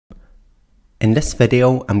In this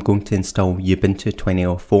video, I'm going to install Ubuntu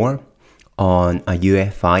 20.04 on a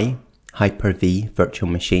UEFI Hyper-V virtual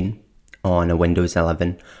machine on a Windows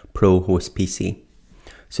 11 Pro host PC.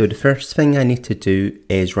 So the first thing I need to do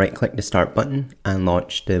is right click the start button and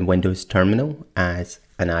launch the Windows terminal as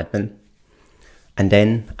an admin. And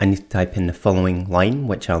then I need to type in the following line,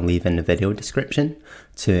 which I'll leave in the video description,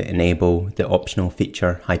 to enable the optional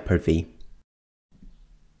feature Hyper-V.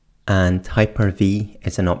 And Hyper-V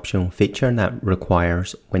is an optional feature that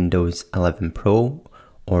requires Windows 11 Pro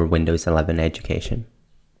or Windows 11 Education.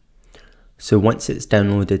 So once it's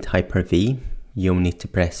downloaded Hyper-V, you'll need to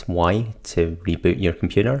press Y to reboot your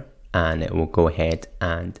computer and it will go ahead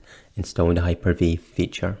and install the Hyper-V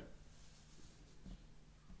feature.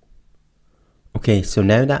 Okay, so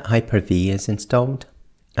now that Hyper-V is installed,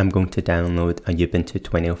 I'm going to download a Ubuntu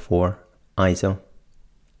 20.04 ISO.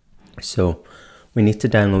 So we need to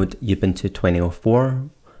download Ubuntu 20.04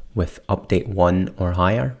 with update 1 or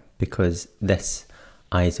higher because this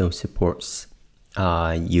ISO supports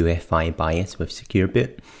UEFI BIOS with secure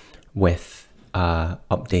boot with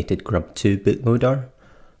updated Grub2 bootloader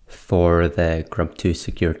for the Grub2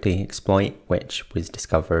 security exploit, which was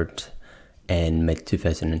discovered in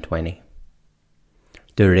mid-2020.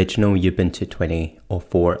 The original Ubuntu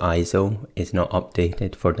 20.04 ISO is not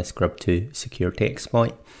updated for this Grub2 security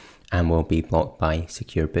exploit and will be blocked by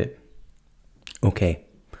secure boot. Okay,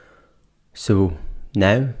 so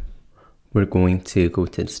now we're going to go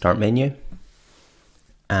to the start menu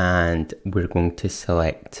and we're going to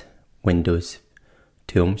select Windows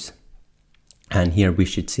Tools, and here we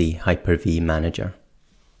should see Hyper-V Manager.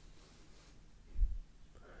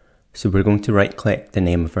 So we're going to right click the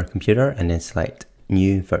name of our computer and then select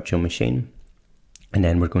New Virtual Machine, and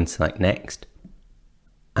then we're going to select Next.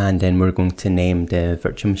 And then we're going to name the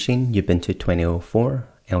virtual machine Ubuntu 20.04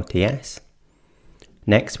 LTS.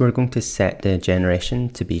 Next, we're going to set the generation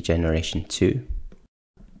to be generation 2.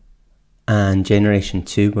 And generation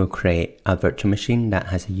 2 will create a virtual machine that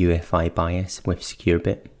has a UEFI BIOS with secure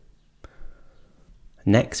boot.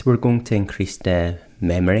 Next, we're going to increase the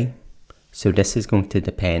memory. So this is going to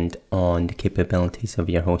depend on the capabilities of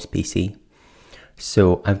your host PC.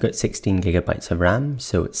 So I've got 16 gigabytes of RAM,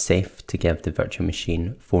 so it's safe to give the virtual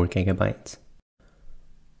machine 4 gigabytes.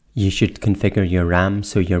 You should configure your RAM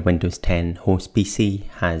so your Windows 10 host PC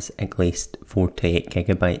has at least 4 to 8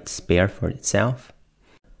 gigabytes spare for itself.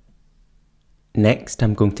 Next,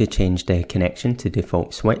 I'm going to change the connection to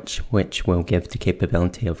default switch, which will give the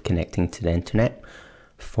capability of connecting to the internet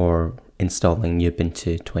for installing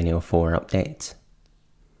Ubuntu 20.04 updates.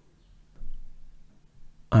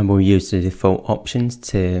 I will use the default options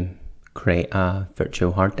to create a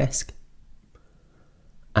virtual hard disk.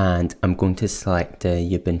 And I'm going to select the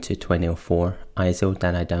Ubuntu 20.04 ISO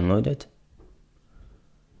that I downloaded.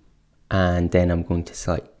 And then I'm going to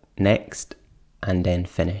select Next and then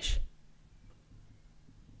Finish.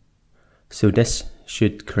 So this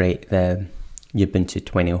should create the Ubuntu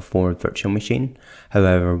 20.04 virtual machine.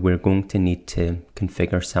 However, we're going to need to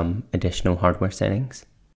configure some additional hardware settings.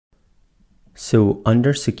 So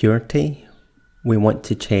under security, we want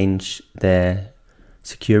to change the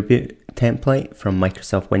secure boot template from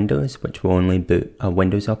Microsoft Windows, which will only boot a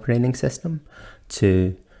Windows operating system,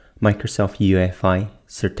 to Microsoft UEFI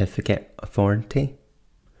certificate authority.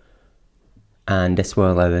 And this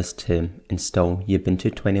will allow us to install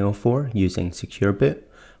Ubuntu 20.04 using secure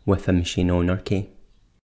boot with a machine owner key.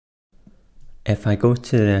 If I go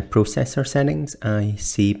to the processor settings, I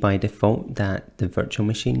see by default that the virtual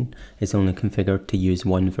machine is only configured to use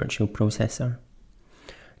one virtual processor.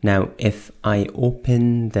 Now, if I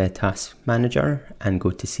open the task manager and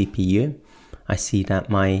go to CPU, I see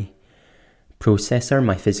that my processor,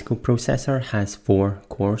 my physical processor, has 4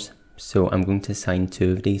 cores. So I'm going to assign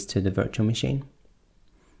 2 of these to the virtual machine.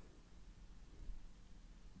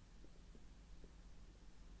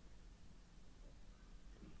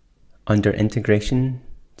 Under integration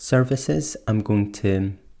services, I'm going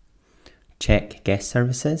to check guest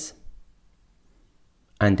services,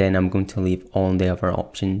 and then I'm going to leave all the other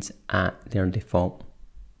options at their default.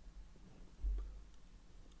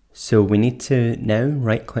 So we need to now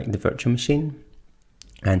right click the virtual machine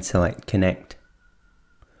and select Connect.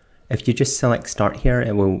 If you just select Start here,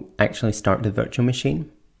 it will actually start the virtual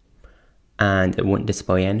machine and it won't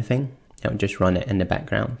display anything. It will just run it in the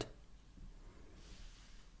background.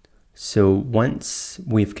 So once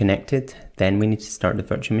we've connected, then we need to start the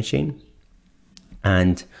virtual machine.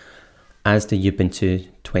 And as the Ubuntu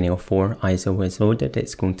 20.04 ISO is loaded,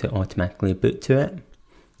 it's going to automatically boot to it.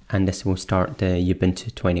 And this will start the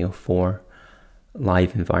Ubuntu 20.04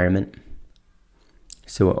 live environment.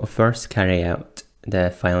 So it will first carry out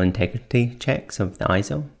the file integrity checks of the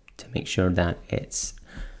ISO to make sure that it's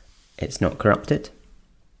not corrupted.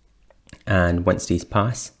 And once these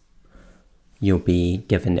pass, you'll be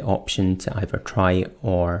given the option to either try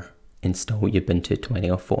or install Ubuntu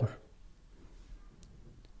 20.04.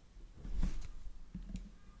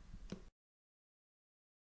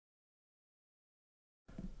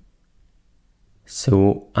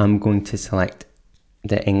 So I'm going to select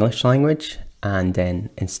the English language and then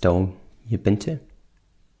install Ubuntu.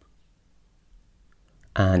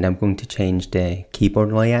 And I'm going to change the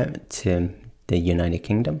keyboard layout to the United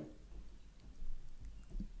Kingdom.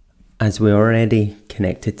 As we're already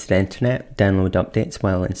connected to the internet, download updates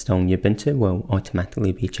while installing Ubuntu will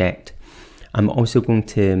automatically be checked. I'm also going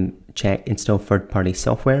to check install third-party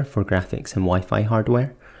software for graphics and Wi-Fi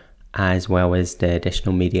hardware, as well as the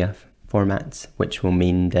additional media formats, which will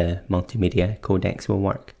mean the multimedia codecs will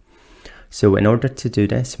work. So in order to do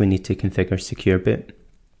this, we need to configure Secure Boot.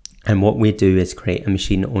 And what we do is create a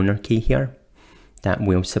machine owner key here that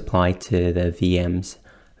we'll supply to the VM's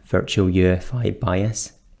virtual UEFI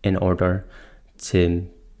BIOS in order to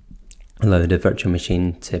allow the virtual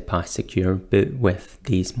machine to pass Secure Boot with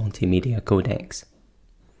these multimedia codecs.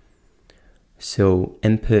 So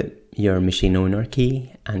input your machine owner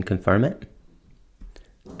key and confirm it,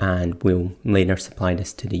 and we'll later supply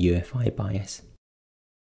this to the UEFI BIOS.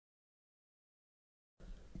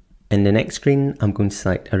 In the next screen, I'm going to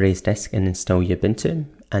select Erase Disk and install Ubuntu,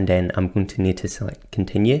 and then I'm going to need to select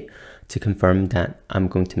Continue to confirm that I'm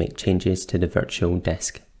going to make changes to the virtual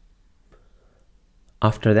disk.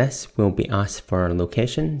 After this, we'll be asked for our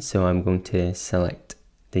location, so I'm going to select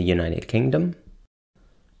the United Kingdom.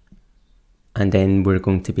 And then we're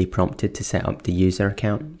going to be prompted to set up the user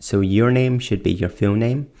account. So your name should be your full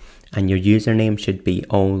name, and your username should be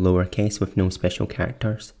all lowercase with no special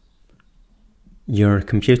characters. Your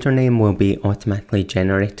computer name will be automatically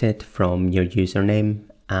generated from your username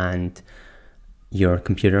and your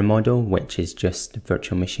computer model, which is just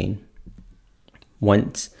virtual machine.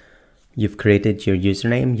 Once you've created your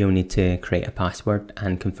username, you'll need to create a password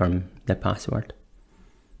and confirm the password.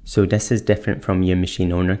 So this is different from your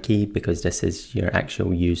machine owner key because this is your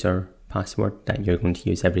actual user password that you're going to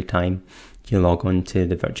use every time you log on to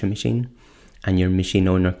the virtual machine. And your machine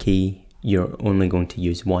owner key, you're only going to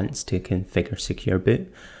use once to configure Secure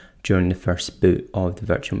Boot during the first boot of the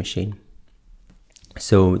virtual machine.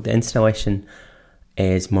 So the installation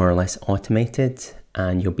is more or less automated,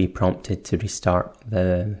 and you'll be prompted to restart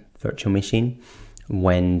the virtual machine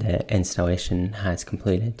when the installation has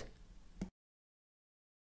completed.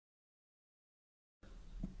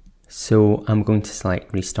 So I'm going to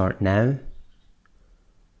select Restart Now,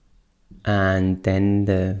 and then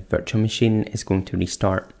the virtual machine is going to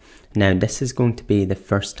restart. Now this is going to be the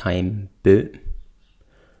first time boot,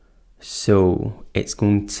 so it's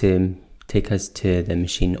going to take us to the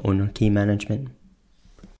machine owner key management.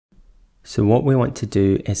 So what we want to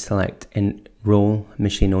do is select Enroll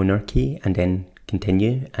Machine Owner Key and then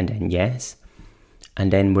Continue and then Yes.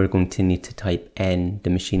 And then we're going to need to type in the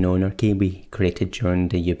machine owner key we created during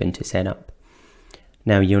the Ubuntu setup.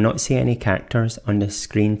 Now you'll not see any characters on the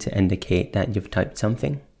screen to indicate that you've typed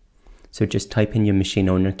something. So just type in your machine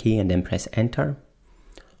owner key and then press enter.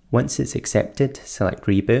 Once it's accepted, select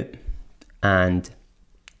Reboot, and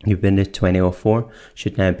Ubuntu 20.04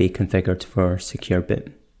 should now be configured for Secure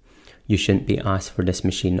Boot. You shouldn't be asked for this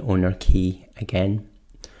machine owner key again.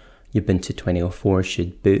 Ubuntu 20.04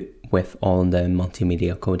 should boot with all the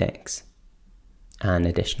multimedia codecs and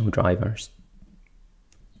additional drivers.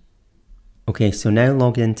 Okay, so now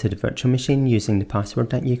log into the virtual machine using the password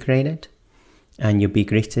that you created, and you'll be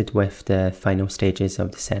greeted with the final stages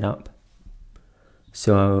of the setup.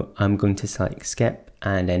 So I'm going to select Skip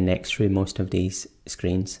and then next through most of these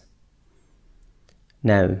screens.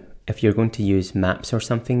 Now, if you're going to use maps or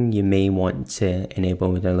something, you may want to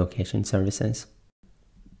enable the location services.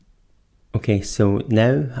 Okay, so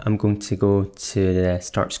now I'm going to go to the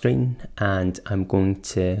start screen and I'm going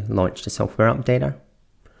to launch the software updater.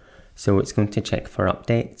 So it's going to check for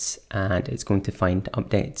updates and it's going to find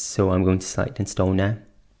updates. So I'm going to select Install Now.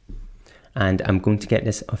 And I'm going to get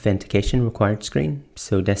this authentication required screen.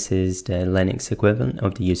 So this is the Linux equivalent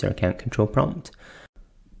of the user account control prompt.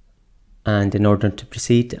 And in order to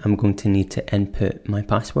proceed, I'm going to need to input my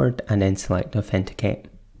password and then select Authenticate.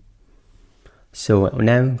 So it will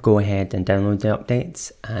now go ahead and download the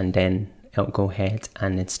updates, and then it'll go ahead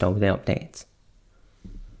and install the updates.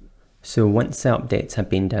 So once the updates have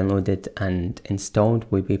been downloaded and installed,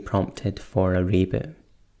 we'll be prompted for a reboot.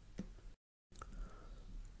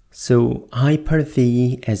 So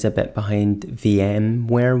Hyper-V is a bit behind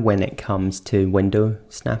VMware when it comes to window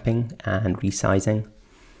snapping and resizing.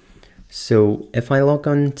 So if I log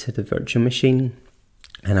on to the virtual machine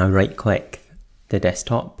and I right click the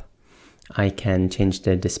desktop, I can change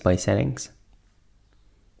the display settings.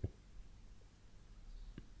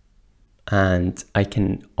 And I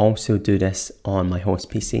can also do this on my host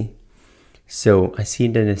PC. So I see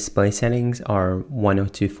the display settings are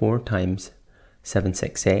 1024 times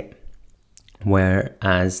 768,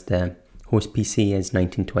 whereas the host PC is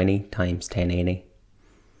 1920 times 1080.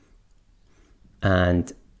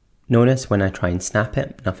 And notice when I try and snap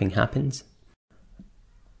it, nothing happens.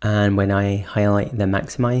 And when I highlight the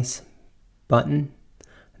maximize button,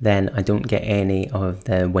 then I don't get any of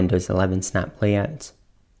the Windows 11 snap layouts.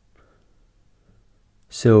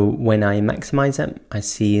 So when I maximize it, I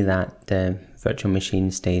see that the virtual machine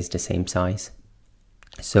stays the same size.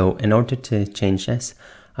 So in order to change this,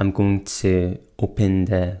 I'm going to open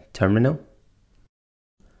the terminal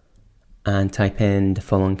and type in the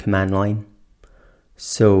following command line.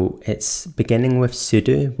 So it's beginning with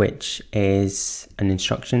sudo, which is an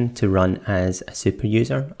instruction to run as a super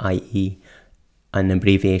user, i.e. an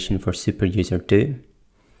abbreviation for super user do.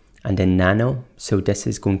 And then nano, so this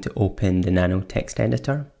is going to open the nano text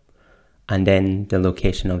editor, and then the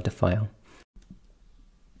location of the file.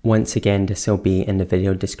 Once again, this will be in the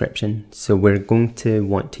video description. So we're going to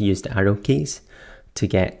want to use the arrow keys to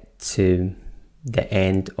get to the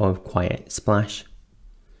end of quiet splash.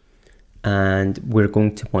 And we're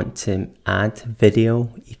going to want to add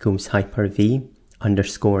video equals Hyper-V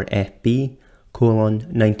underscore FB colon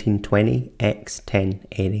 1920 x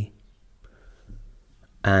 1080.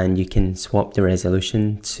 And you can swap the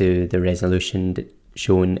resolution to the resolution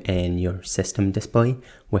shown in your system display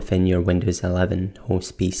within your Windows 11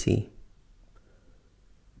 host PC.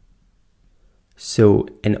 So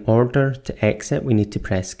in order to exit, we need to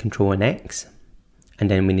press Ctrl and X, and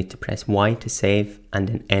then we need to press Y to save, and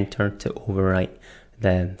then Enter to overwrite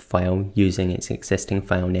the file using its existing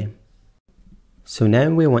file name. So now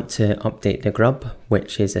we want to update the grub,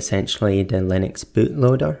 which is essentially the Linux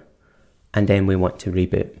bootloader, and then we want to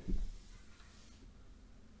reboot.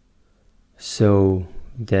 So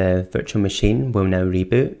the virtual machine will now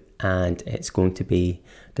reboot, and it's going to be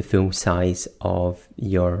the full size of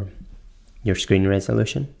your screen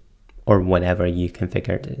resolution, or whatever you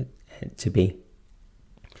configured it to be.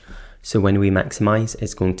 So when we maximize,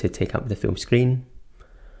 it's going to take up the full screen.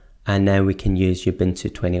 And now we can use Ubuntu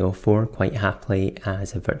 20.04 quite happily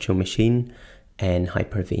as a virtual machine in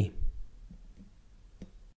Hyper-V.